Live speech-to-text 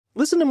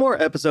Listen to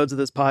more episodes of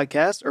this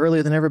podcast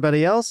earlier than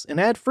everybody else and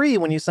ad-free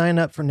when you sign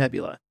up for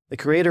Nebula, the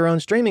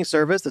creator-owned streaming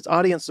service that's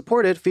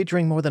audience-supported,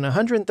 featuring more than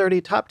 130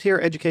 top-tier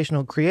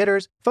educational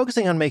creators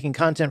focusing on making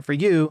content for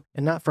you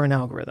and not for an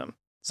algorithm.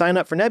 Sign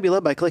up for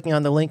Nebula by clicking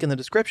on the link in the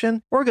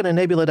description or go to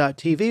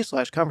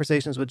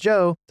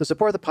nebula.tv/conversationswithjoe to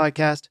support the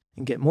podcast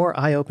and get more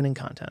eye-opening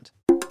content.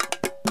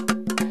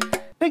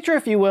 Picture,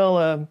 if you will,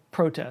 a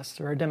protest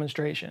or a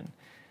demonstration.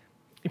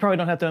 You probably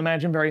don't have to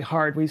imagine very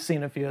hard. We've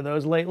seen a few of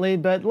those lately,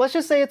 but let's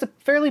just say it's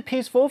fairly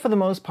peaceful for the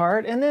most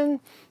part, and then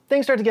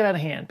things start to get out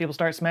of hand. People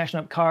start smashing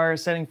up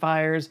cars, setting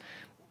fires,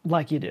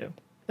 like you do.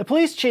 The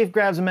police chief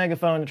grabs a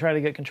megaphone to try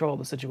to get control of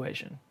the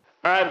situation.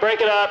 All right,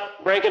 break it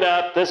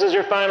up. This is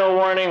your final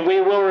warning.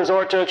 We will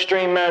resort to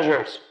extreme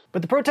measures.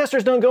 But the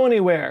protesters don't go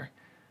anywhere,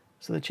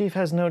 so the chief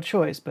has no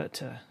choice but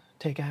to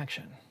take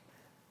action.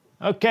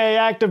 Okay,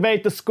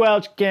 activate the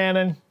squelch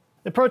cannon.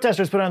 The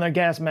protesters put on their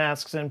gas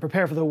masks and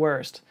prepare for the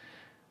worst,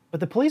 but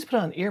the police put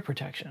on ear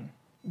protection.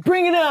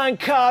 Bring it on,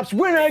 cops!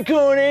 We're not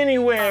going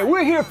anywhere!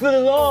 We're here for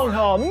the long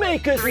haul!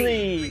 Make us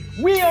leave!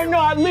 We are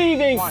not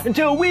leaving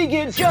until we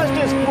get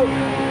justice for...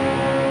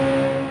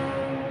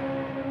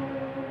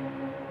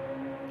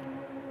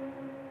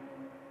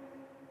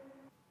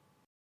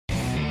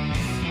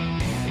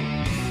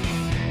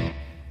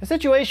 The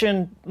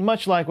situation,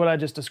 much like what I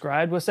just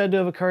described, was said to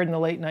have occurred in the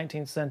late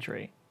 19th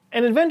century.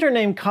 An inventor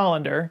named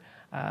Colander,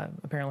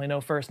 apparently no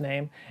first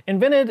name,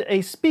 invented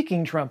a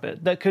speaking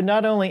trumpet that could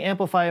not only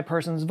amplify a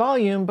person's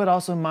volume, but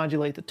also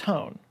modulate the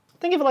tone.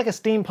 Think of it like a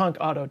steampunk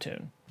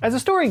auto-tune. As the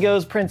story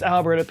goes, Prince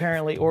Albert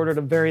apparently ordered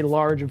a very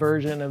large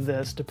version of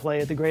this to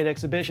play at the Great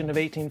Exhibition of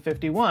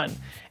 1851,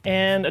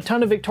 and a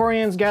ton of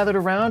Victorians gathered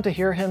around to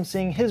hear him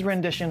sing his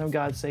rendition of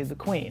God Save the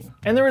Queen.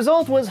 And the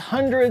result was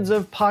hundreds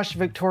of posh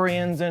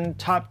Victorians in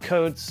top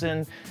coats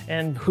and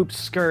hooped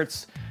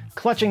skirts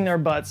clutching their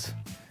butts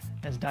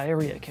as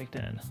diarrhea kicked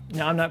in.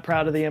 Now, I'm not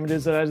proud of the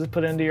images that I just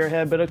put into your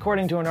head, but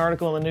according to an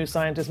article in the New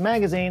Scientist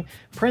magazine,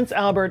 Prince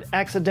Albert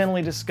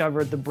accidentally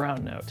discovered the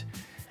brown note,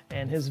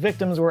 and his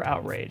victims were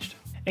outraged.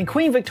 And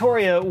Queen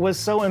Victoria was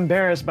so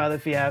embarrassed by the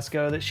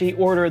fiasco that she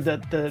ordered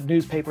that the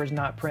newspapers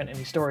not print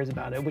any stories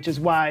about it, which is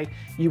why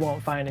you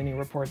won't find any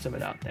reports of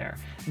it out there.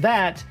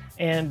 That,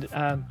 and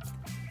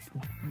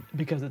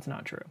because it's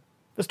not true.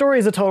 The story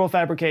is a total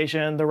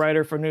fabrication. The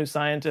writer for New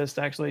Scientist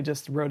actually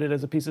just wrote it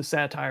as a piece of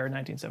satire in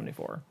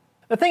 1974.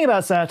 The thing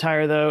about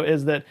satire, though,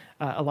 is that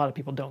a lot of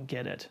people don't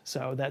get it.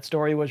 So that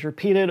story was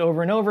repeated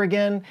over and over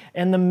again,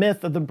 and the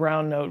myth of the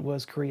brown note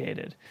was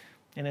created.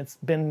 And it's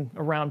been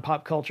around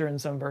pop culture in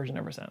some version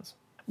ever since.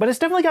 But it's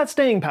definitely got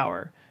staying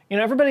power. You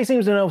know, everybody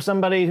seems to know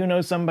somebody who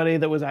knows somebody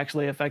that was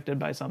actually affected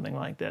by something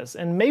like this.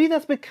 And maybe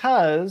that's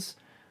because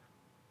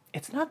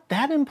it's not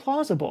that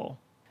implausible.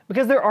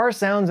 Because there are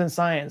sounds in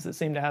science that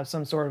seem to have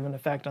some sort of an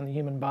effect on the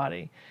human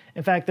body.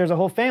 In fact, there's a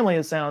whole family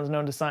of sounds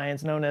known to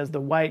science known as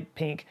the white,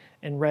 pink,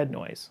 and red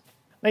noise.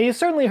 Now, you've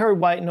certainly heard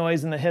white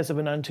noise in the hiss of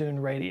an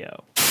untuned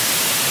radio.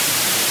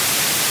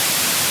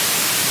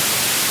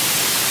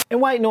 And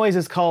white noise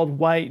is called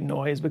white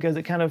noise because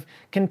it kind of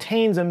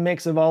contains a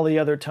mix of all the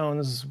other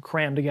tones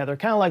crammed together,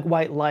 kind of like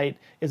white light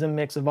is a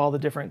mix of all the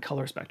different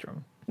color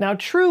spectrum. Now,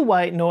 true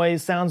white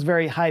noise sounds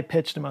very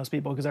high-pitched to most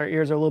people because our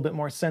ears are a little bit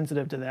more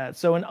sensitive to that.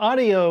 So an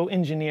audio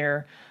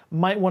engineer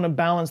might want to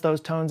balance those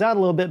tones out a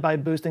little bit by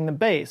boosting the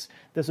bass.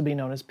 This would be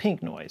known as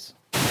pink noise.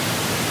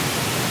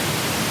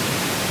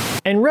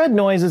 And red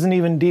noise is an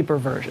even deeper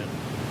version.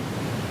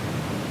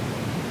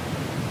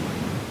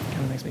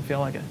 Kind of makes me feel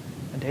like a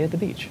day at the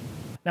beach.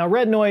 Now,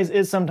 red noise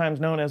is sometimes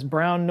known as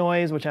brown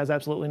noise, which has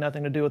absolutely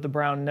nothing to do with the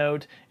brown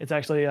note. It's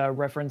actually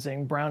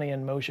referencing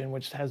Brownian motion,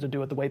 which has to do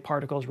with the way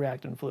particles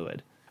react in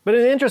fluid. But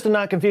in the interest of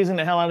not confusing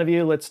the hell out of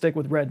you, let's stick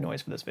with red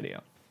noise for this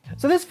video.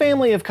 So this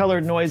family of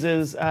colored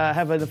noises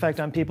have an effect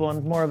on people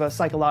in more of a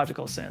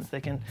psychological sense. They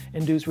can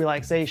induce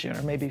relaxation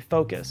or maybe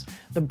focus.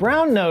 The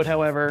brown note,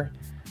 however,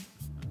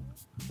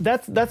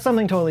 that's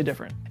something totally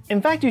different.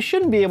 In fact, you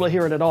shouldn't be able to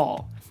hear it at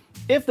all.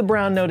 If the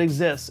brown note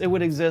exists, it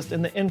would exist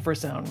in the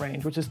infrasound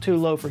range, which is too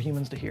low for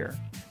humans to hear.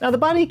 Now, the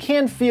body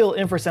can feel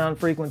infrasound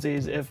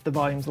frequencies if the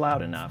volume's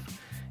loud enough.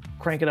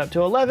 Crank it up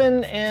to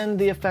 11 and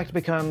the effect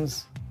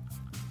becomes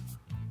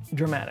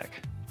dramatic.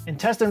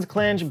 Intestines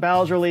clench,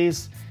 bowels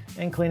release,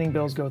 and cleaning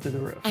bills go through the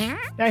roof.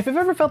 Now, if you've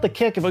ever felt the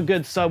kick of a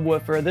good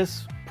subwoofer,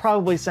 this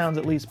probably sounds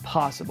at least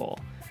possible.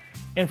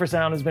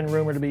 Infrasound has been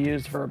rumored to be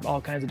used for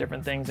all kinds of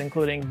different things,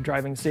 including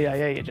driving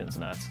CIA agents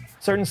nuts.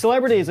 Certain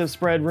celebrities have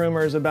spread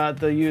rumors about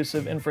the use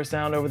of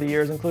infrasound over the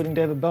years, including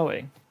David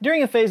Bowie.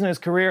 During a phase in his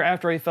career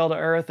after he fell to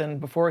earth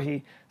and before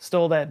he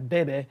stole that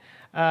baby,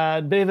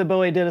 David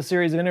Bowie did a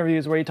series of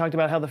interviews where he talked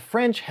about how the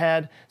French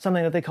had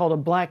something that they called a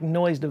black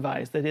noise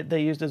device that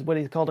they used as what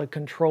he called a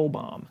control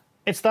bomb.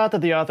 It's thought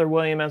that the author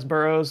William S.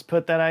 Burroughs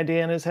put that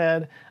idea in his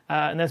head,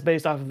 and that's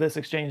based off of this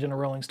exchange in a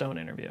Rolling Stone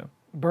interview.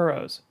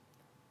 Burroughs: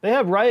 "They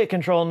have riot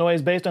control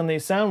noise based on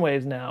these sound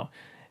waves now,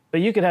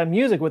 but you could have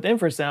music with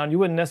infrasound, you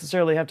wouldn't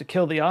necessarily have to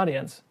kill the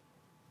audience."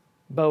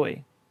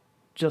 Bowie: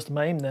 "Just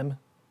maim them."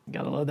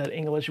 Gotta love that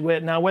English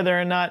wit. Now, whether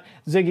or not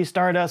Ziggy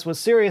Stardust was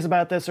serious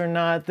about this or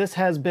not, this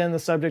has been the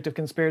subject of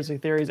conspiracy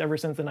theories ever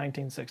since the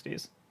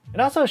 1960s. It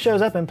also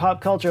shows up in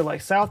pop culture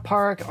like South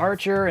Park,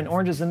 Archer, and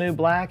Orange is the New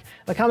Black.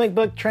 The comic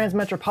book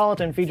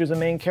Transmetropolitan features a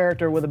main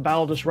character with a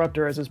bowel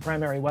disruptor as his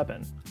primary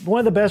weapon. One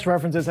of the best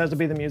references has to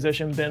be the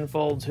musician Ben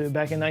Folds, who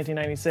back in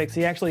 1996,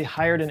 he actually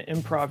hired an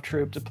improv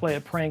troupe to play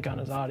a prank on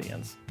his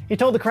audience. He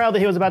told the crowd that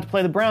he was about to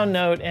play the brown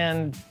note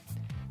and,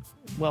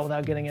 well,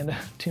 without getting into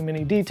too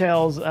many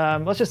details,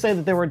 let's just say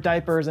that there were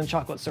diapers and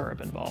chocolate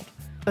syrup involved.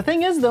 The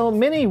thing is, though,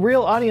 many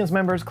real audience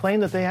members claim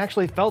that they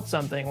actually felt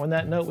something when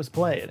that note was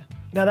played.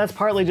 Now, that's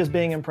partly just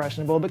being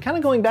impressionable, but kind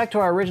of going back to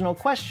our original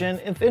question,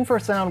 if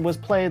infrasound was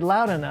played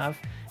loud enough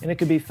and it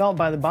could be felt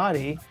by the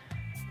body,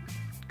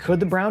 could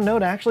the brown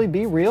note actually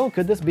be real?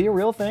 Could this be a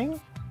real thing?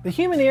 The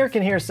human ear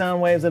can hear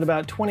sound waves at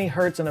about 20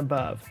 hertz and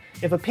above.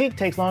 If a peak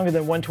takes longer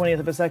than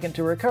 1/20th of a second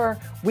to recur,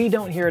 we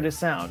don't hear it as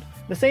sound.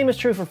 The same is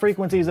true for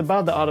frequencies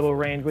above the audible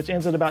range, which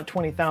ends at about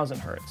 20,000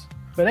 hertz.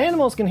 But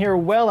animals can hear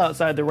well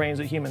outside the range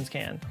that humans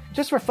can.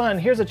 Just for fun,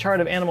 here's a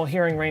chart of animal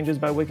hearing ranges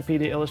by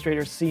Wikipedia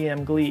illustrator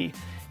C.M. Glee.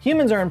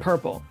 Humans are in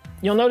purple.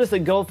 You'll notice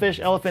that goldfish,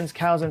 elephants,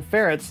 cows, and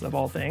ferrets, of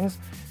all things,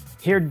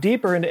 hear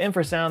deeper into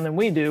infrasound than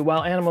we do,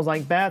 while animals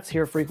like bats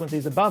hear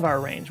frequencies above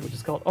our range, which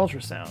is called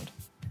ultrasound.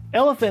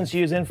 Elephants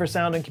use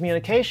infrasound in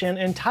communication,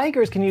 and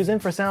tigers can use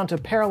infrasound to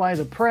paralyze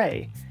a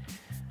prey.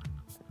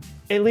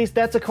 At least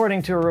that's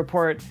according to a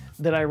report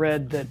that I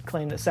read that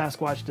claimed that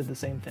Sasquatch did the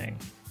same thing.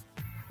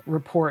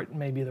 Report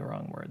may be the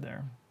wrong word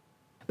there.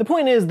 The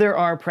point is, there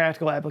are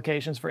practical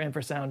applications for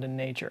infrasound in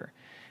nature.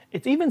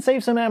 It's even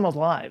saved some animals'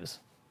 lives.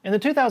 In the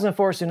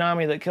 2004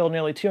 tsunami that killed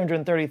nearly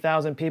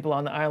 230,000 people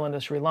on the island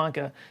of Sri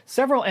Lanka,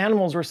 several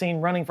animals were seen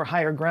running for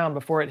higher ground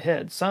before it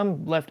hit.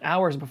 Some left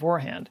hours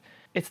beforehand.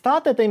 It's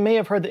thought that they may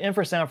have heard the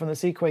infrasound from the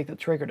seaquake that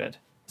triggered it.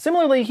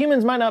 Similarly,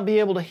 humans might not be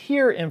able to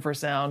hear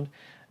infrasound,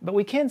 but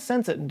we can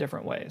sense it in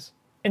different ways.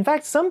 In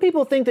fact, some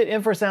people think that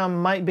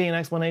infrasound might be an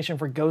explanation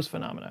for ghost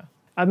phenomena.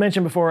 I've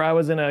mentioned before I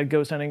was in a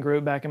ghost hunting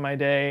group back in my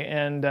day,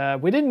 and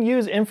we didn't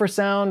use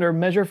infrasound or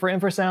measure for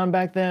infrasound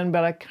back then,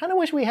 but I kind of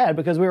wish we had,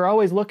 because we were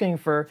always looking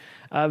for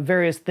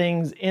various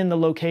things in the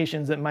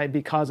locations that might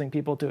be causing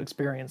people to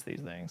experience these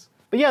things.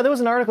 But yeah, there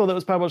was an article that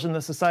was published in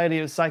the Society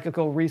of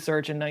Psychical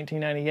Research in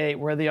 1998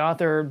 where the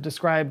author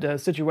described a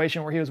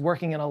situation where he was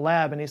working in a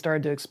lab and he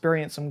started to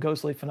experience some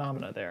ghostly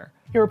phenomena there.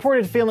 He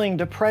reported feeling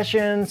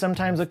depression,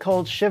 sometimes a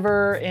cold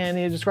shiver, and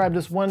he described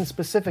this one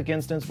specific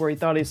instance where he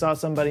thought he saw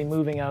somebody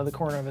moving out of the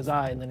corner of his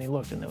eye, and then he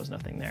looked and there was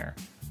nothing there.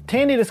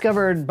 Tandy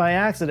discovered by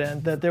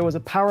accident that there was a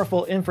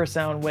powerful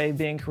infrasound wave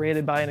being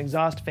created by an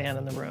exhaust fan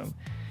in the room.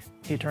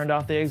 He turned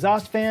off the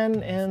exhaust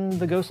fan and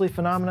the ghostly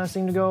phenomena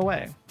seemed to go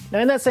away. Now,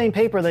 in that same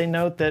paper, they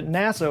note that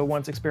NASA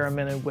once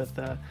experimented with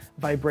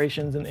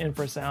vibrations and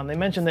infrasound. They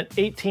mentioned that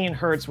 18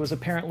 hertz was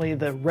apparently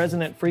the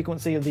resonant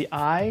frequency of the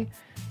eye,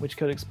 which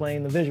could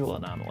explain the visual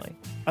anomaly.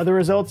 Other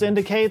results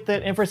indicate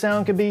that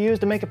infrasound could be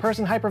used to make a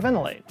person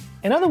hyperventilate.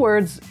 In other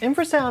words,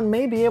 infrasound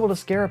may be able to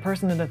scare a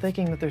person into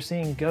thinking that they're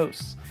seeing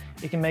ghosts.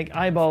 It can make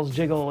eyeballs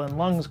jiggle and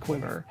lungs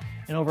quiver,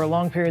 and over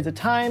long periods of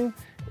time,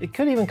 it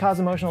could even cause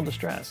emotional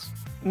distress.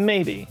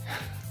 Maybe.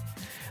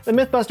 The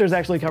Mythbusters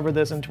actually covered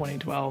this in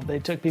 2012. They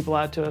took people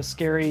out to a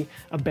scary,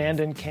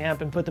 abandoned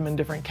camp and put them in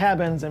different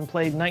cabins and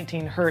played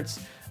 19 hertz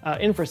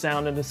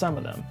infrasound into some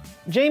of them.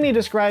 Jamie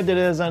described it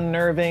as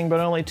unnerving, but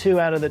only 2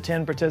 out of the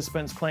 10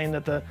 participants claimed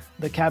that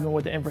the cabin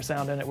with the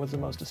infrasound in it was the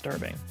most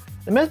disturbing.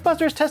 The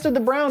Mythbusters tested the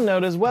brown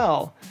note as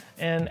well,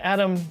 and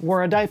Adam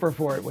wore a diaper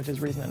for it, which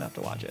is reason enough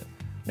to watch it.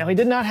 Now, he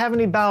did not have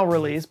any bowel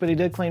release, but he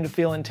did claim to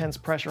feel intense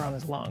pressure on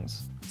his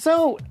lungs.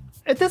 So,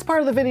 at this part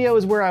of the video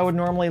is where I would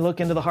normally look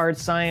into the hard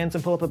science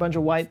and pull up a bunch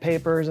of white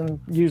papers and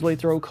usually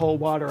throw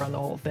cold water on the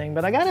whole thing.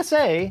 But I gotta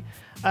say,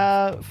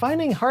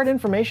 finding hard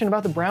information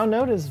about the brown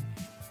note is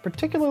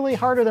particularly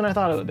harder than I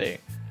thought it would be.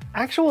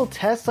 Actual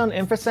tests on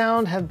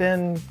infrasound have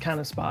been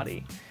kind of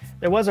spotty.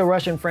 There was a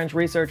Russian-French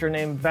researcher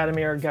named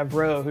Vladimir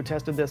Gavreau who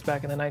tested this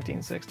back in the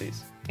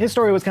 1960s. His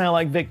story was kind of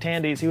like Vic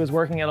Tandy's. He was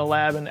working at a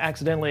lab and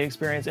accidentally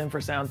experienced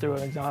infrasound through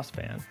an exhaust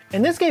fan.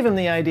 And this gave him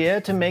the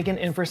idea to make an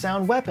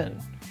infrasound weapon.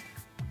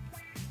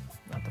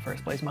 Not the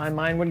first place my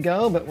mind would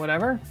go, but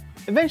whatever.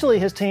 Eventually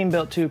his team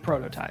built 2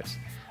 prototypes,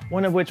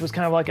 one of which was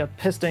kind of like a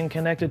piston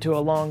connected to a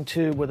long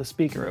tube with a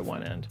speaker at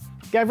one end.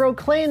 Gavreau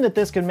claimed that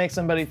this could make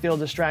somebody feel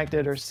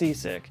distracted or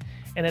seasick,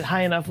 and at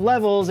high enough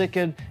levels it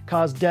could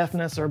cause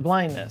deafness or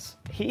blindness.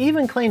 He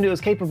even claimed it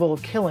was capable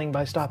of killing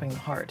by stopping the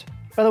heart.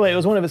 By the way, it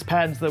was one of his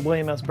patents that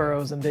William S.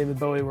 Burroughs and David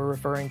Bowie were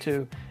referring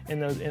to in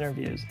those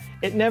interviews.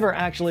 It never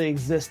actually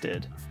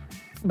existed.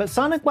 But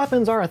sonic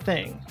weapons are a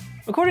thing.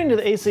 According to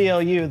the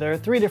ACLU, there are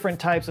 3 different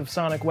types of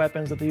sonic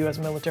weapons that the US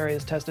military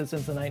has tested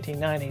since the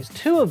 1990s,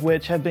 2 of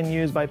which have been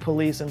used by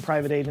police and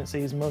private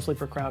agencies, mostly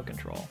for crowd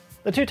control.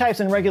 The 2 types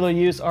in regular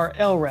use are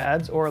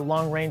LRADs, or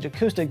long-range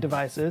acoustic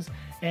devices,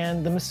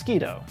 and the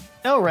mosquito.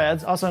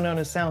 LRADs, also known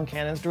as sound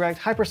cannons, direct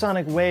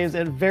hypersonic waves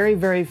at very,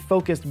 very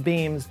focused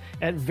beams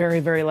at very,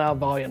 very loud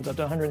volumes, up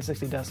to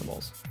 160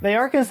 decibels. They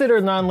are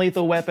considered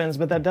non-lethal weapons,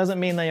 but that doesn't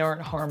mean they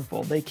aren't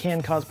harmful. They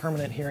can cause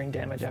permanent hearing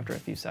damage after a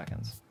few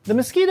seconds. The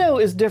mosquito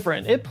is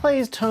different. It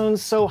plays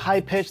tones so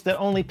high-pitched that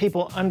only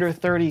people under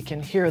 30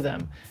 can hear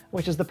them,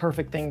 which is the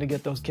perfect thing to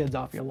get those kids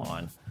off your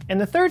lawn. And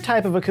the third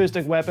type of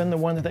acoustic weapon, the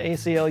one that the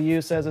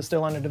ACLU says is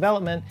still under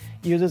development,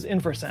 uses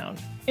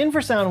infrasound.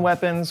 Infrasound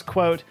weapons,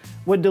 quote,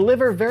 would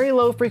deliver very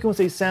low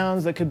frequency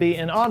sounds that could be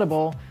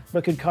inaudible,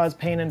 but could cause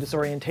pain and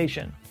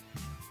disorientation,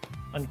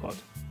 unquote.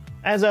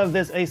 As of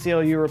this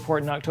ACLU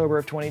report in October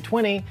of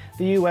 2020,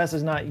 the US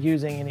is not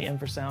using any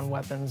infrasound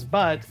weapons,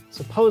 but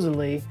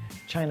supposedly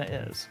China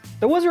is.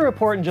 There was a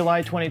report in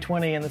July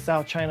 2020 in the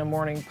South China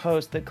Morning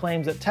Post that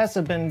claims that tests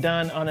have been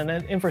done on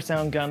an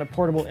infrasound gun, a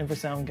portable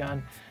infrasound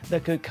gun,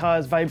 that could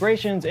cause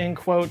vibrations in,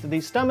 quote,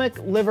 the stomach,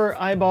 liver,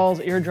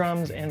 eyeballs,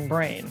 eardrums, and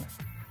brain.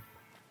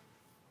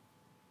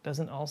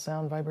 Doesn't all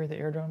sound vibrate the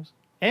eardrums?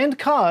 And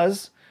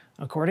cause,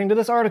 according to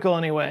this article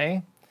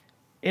anyway,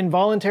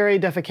 involuntary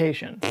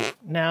defecation.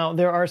 Now,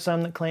 there are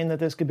some that claim that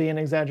this could be an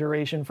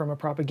exaggeration from a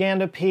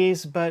propaganda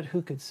piece, but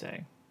who could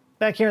say?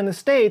 Back here in the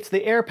States,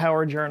 the Air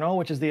Power Journal,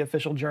 which is the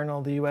official journal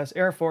of the US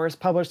Air Force,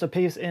 published a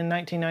piece in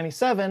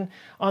 1997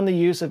 on the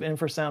use of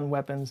infrasound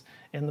weapons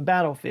in the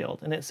battlefield.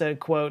 And it said,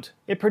 quote,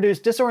 it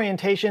produced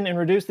disorientation and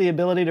reduced the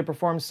ability to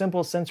perform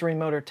simple sensory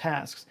motor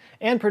tasks,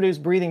 and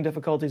produced breathing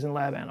difficulties in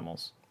lab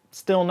animals.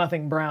 Still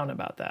nothing brown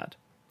about that.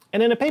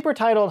 And in a paper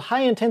titled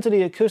High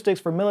Intensity Acoustics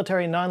for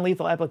Military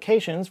Non-Lethal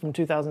Applications from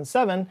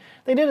 2007,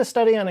 they did a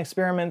study on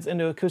experiments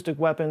into acoustic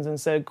weapons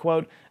and said,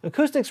 quote,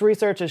 acoustics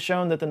research has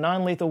shown that the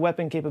non-lethal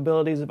weapon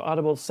capabilities of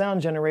audible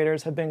sound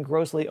generators have been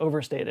grossly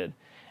overstated,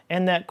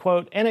 and that,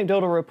 quote,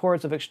 anecdotal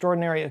reports of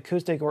extraordinary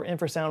acoustic or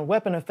infrasound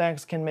weapon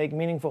effects can make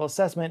meaningful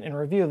assessment and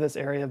review of this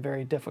area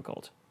very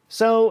difficult.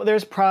 So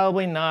there's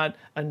probably not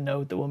a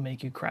note that will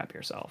make you crap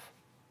yourself.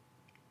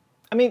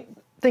 I mean,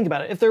 think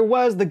about it. If there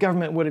was, the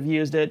government would have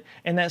used it,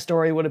 and that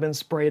story would have been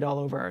sprayed all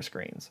over our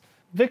screens.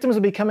 Victims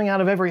would be coming out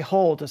of every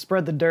hole to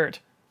spread the dirt.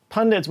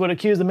 Pundits would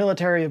accuse the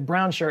military of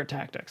brown shirt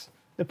tactics.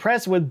 The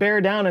press would bear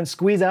down and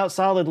squeeze out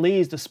solid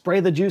leads to spray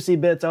the juicy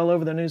bits all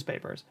over the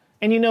newspapers.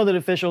 And you know that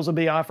officials would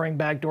be offering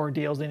backdoor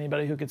deals to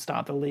anybody who could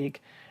stop the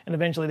leak, and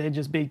eventually they'd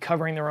just be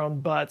covering their own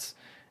butts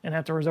and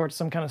have to resort to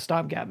some kind of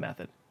stopgap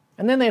method.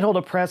 And then they'd hold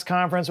a press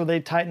conference where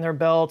they'd tighten their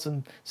belts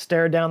and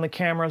stare down the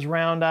camera's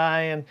round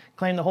eye and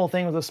claim the whole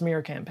thing was a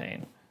smear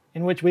campaign,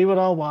 in which we would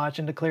all watch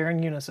and declare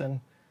in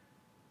unison,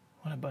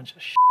 what a bunch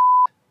of shit.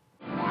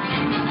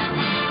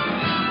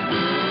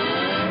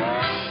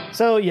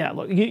 So yeah,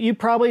 look, you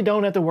probably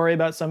don't have to worry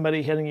about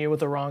somebody hitting you with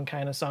the wrong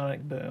kind of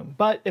sonic boom.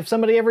 But if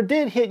somebody ever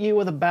did hit you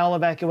with a bowel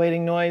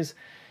evacuating noise,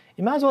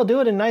 you might as well do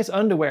it in nice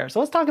underwear. So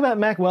let's talk about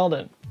Mack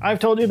Weldon. I've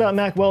told you about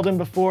Mack Weldon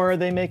before.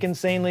 They make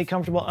insanely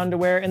comfortable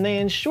underwear, and they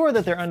ensure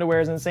that their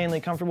underwear is insanely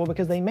comfortable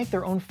because they make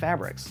their own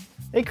fabrics.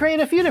 They create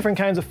a few different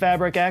kinds of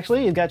fabric,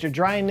 actually. You've got your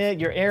dry knit,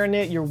 your air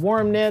knit, your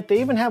warm knit. They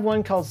even have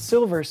one called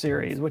Silver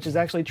Series, which is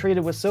actually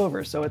treated with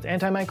silver, so it's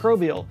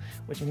antimicrobial,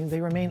 which means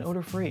they remain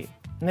odor-free.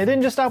 And they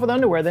didn't just stop with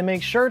underwear. They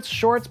make shirts,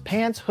 shorts,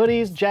 pants,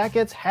 hoodies,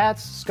 jackets,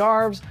 hats,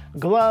 scarves,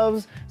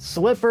 gloves,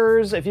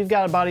 slippers. If you've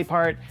got a body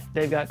part,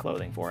 they've got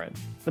clothing for it.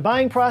 The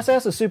buying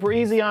process is super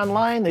easy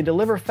online, they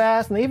deliver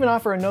fast, and they even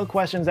offer a no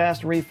questions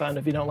asked refund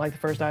if you don't like the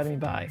first item you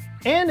buy.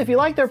 And if you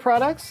like their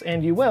products,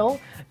 and you will,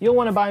 you'll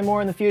want to buy more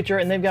in the future,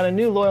 and they've got a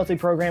new loyalty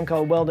program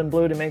called Weldon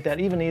Blue to make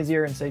that even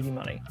easier and save you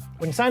money.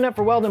 When you sign up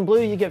for Weldon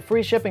Blue, you get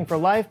free shipping for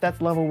life,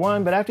 that's level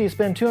 1, but after you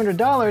spend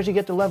 $200, you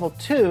get to level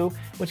 2,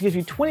 which gives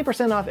you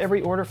 20% off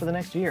every order for the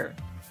next year.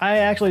 I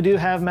actually do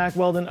have Mack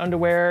Weldon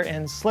underwear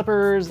and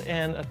slippers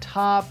and a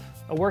top,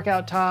 a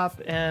workout top,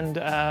 and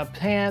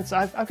pants.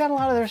 I've got a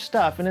lot of their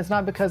stuff, and it's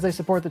not because they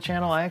support the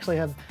channel. I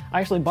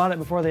actually bought it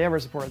before they ever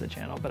supported the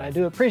channel, but I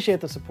do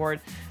appreciate the support,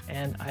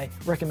 and I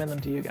recommend them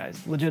to you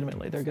guys.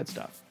 Legitimately, they're good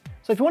stuff.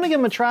 So if you want to give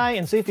them a try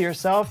and see for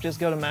yourself, just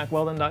go to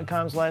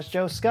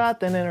mackweldon.com/Joe Scott,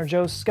 then enter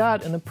Joe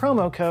Scott in the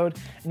promo code,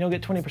 and you'll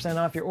get 20%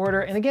 off your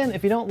order. And again,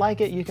 if you don't like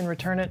it, you can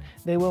return it.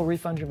 They will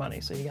refund your money,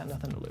 so you got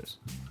nothing to lose.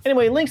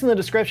 Anyway, links in the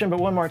description, but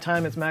one more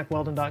time, it's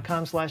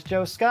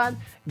mackweldon.com/Joe Scott.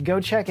 Go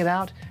check it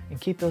out and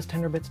keep those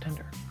tender bits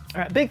tender. All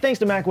right, big thanks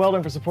to Mack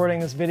Weldon for supporting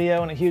this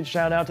video, and a huge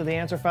shout out to the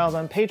Answer Files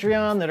on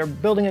Patreon that are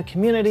building a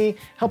community,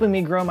 helping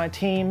me grow my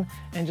team,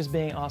 and just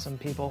being awesome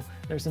people.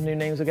 There's some new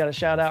names we got to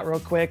shout out real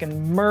quick.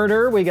 And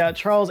Murder, we got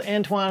Charles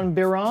Antoine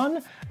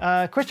Biron,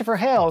 Christopher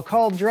Hale,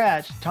 Carl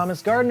Dratch,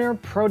 Thomas Gardner,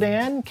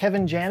 Prodan,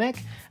 Kevin Janik,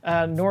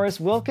 Norris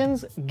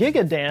Wilkins,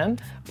 Giga Dan,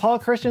 Paul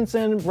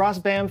Christensen, Ross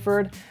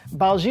Bamford,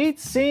 Baljit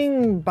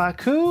Singh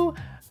Baku,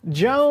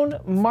 Joan,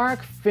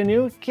 Mark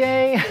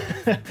Finucane,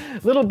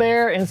 Little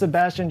Bear, and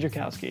Sebastian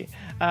Jakowski.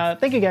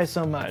 Thank you guys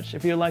so much.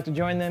 If you'd like to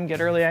join them,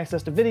 get early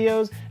access to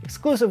videos,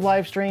 exclusive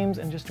live streams,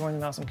 and just join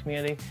an awesome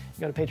community,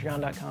 go to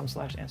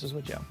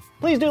patreon.com/answerswithjoe.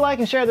 Please do like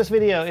and share this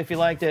video if you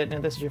liked it, and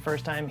if this is your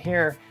first time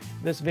here,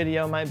 this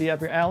video might be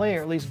up your alley,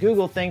 or at least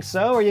Google thinks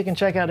so, or you can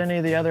check out any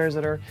of the others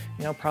that are,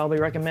 probably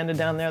recommended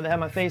down there that have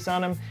my face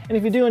on them. And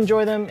if you do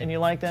enjoy them and you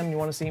like them and you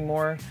want to see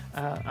more,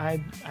 I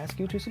ask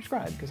you to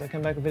subscribe, because I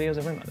come back with videos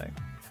every Monday.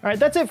 All right,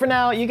 that's it for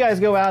now. You guys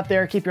go out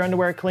there, keep your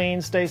underwear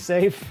clean, stay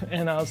safe,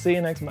 and I'll see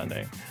you next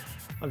Monday.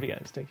 Love you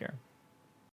guys. Take care.